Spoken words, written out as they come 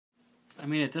I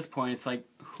mean, at this point, it's like,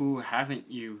 who haven't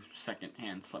you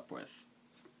secondhand slept with?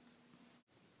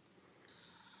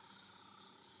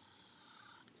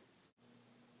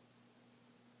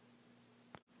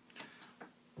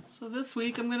 So this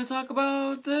week, I'm going to talk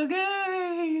about the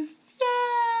gays.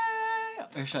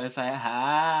 Yay! Or should I say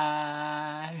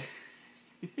hi?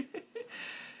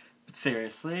 But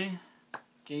seriously,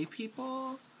 gay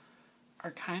people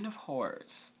are kind of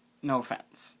whores. No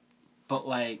offense. But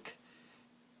like,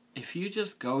 if you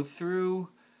just go through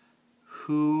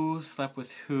who slept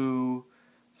with who,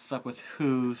 slept with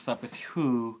who, slept with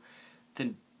who,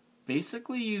 then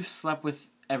basically you've slept with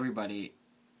everybody,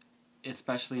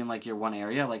 especially in like your one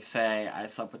area. Like say I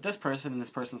slept with this person, and this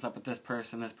person slept with this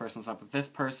person, this person slept with this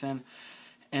person,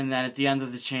 and then at the end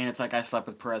of the chain it's like I slept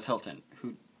with Perez Hilton,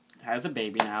 who has a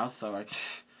baby now, so like,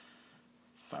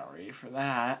 sorry for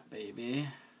that, baby.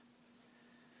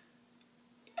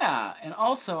 Yeah, and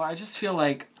also, I just feel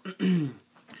like, you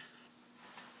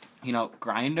know,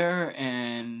 Grindr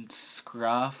and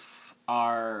Scruff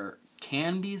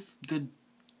can be good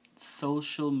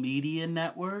social media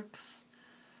networks.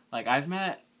 Like, I've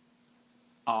met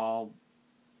all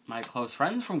my close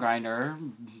friends from Grindr,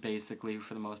 basically,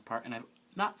 for the most part, and I've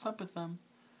not slept with them.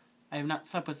 I have not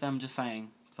slept with them, just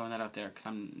saying, throwing that out there, because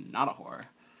I'm not a whore.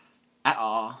 At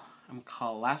all. I'm a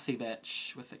classy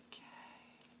bitch with a K.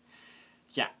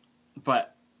 Yeah,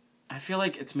 but I feel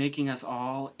like it's making us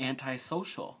all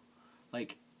antisocial.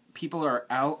 Like, people are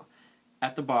out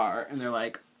at the bar, and they're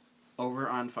like, over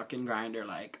on fucking Grindr,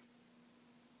 like,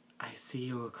 I see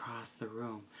you across the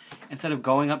room. Instead of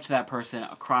going up to that person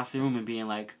across the room and being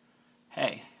like,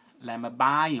 hey, let me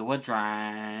buy you a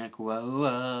drink,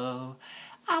 whoa, whoa.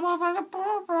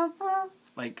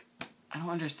 Like, I don't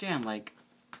understand, like,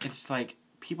 it's like,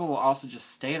 people will also just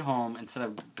stay at home instead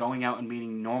of going out and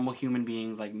meeting normal human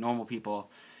beings, like normal people,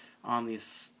 on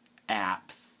these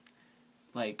apps.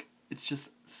 Like, it's just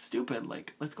stupid.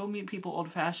 Like, let's go meet people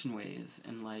old-fashioned ways.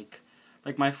 And, like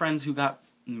my friends who got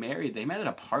married, they met at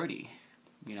a party,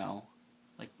 you know?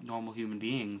 Like, normal human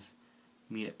beings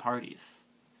meet at parties.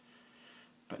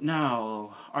 But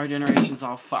no, our generation's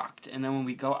all fucked. And then when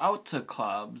we go out to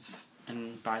clubs,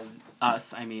 and by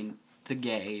us, I mean the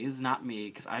gays, not me,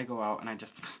 because I go out and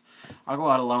I'll go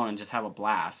out alone and just have a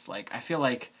blast. Like, I feel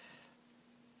like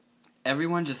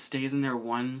everyone just stays in their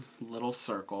one little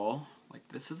circle. Like,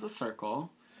 this is a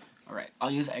circle. Alright,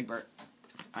 I'll use Egbert.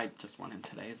 I just won him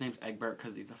today. His name's Egbert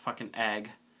because he's a fucking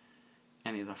egg.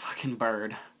 And he's a fucking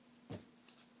bird.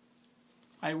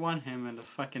 I won him in the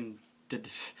fucking...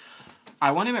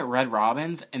 I won him at Red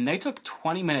Robin's, and they took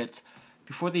 20 minutes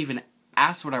before they even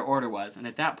asked what our order was, and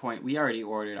at that point, we already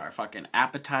ordered our fucking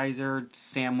appetizer,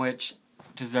 sandwich,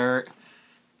 dessert,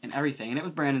 and everything, and it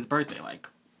was Brandon's birthday. Like,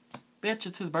 bitch,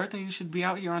 it's his birthday, you should be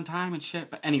out here on time and shit.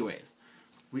 But anyways,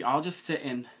 we all just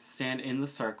stand in the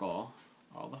circle,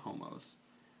 all the homos,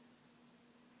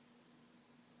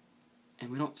 and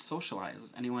we don't socialize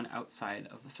with anyone outside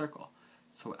of the circle.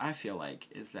 So what I feel like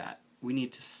is that we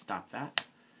need to stop that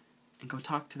and go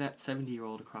talk to that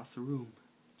 70-year-old across the room.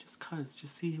 Just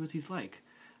see what he's like.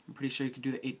 I'm pretty sure you could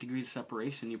do the 8 degrees of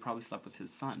separation. You probably slept with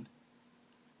his son.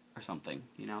 Or something,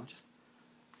 you know? Just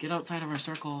get outside of our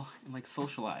circle and, like,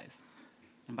 socialize.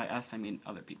 And by us, I mean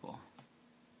other people.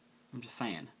 I'm just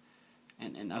saying.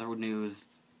 And in other news,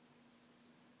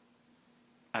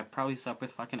 I probably slept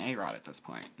with fucking A-Rod at this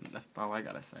point. And that's all I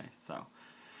gotta say. So,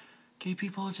 gay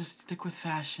people, just stick with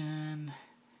fashion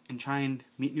and try and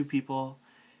meet new people.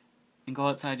 And go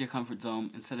outside your comfort zone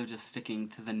instead of just sticking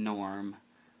to the norm.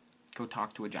 Go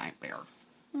talk to a giant bear.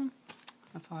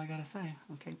 That's all I gotta say.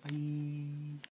 Okay, bye.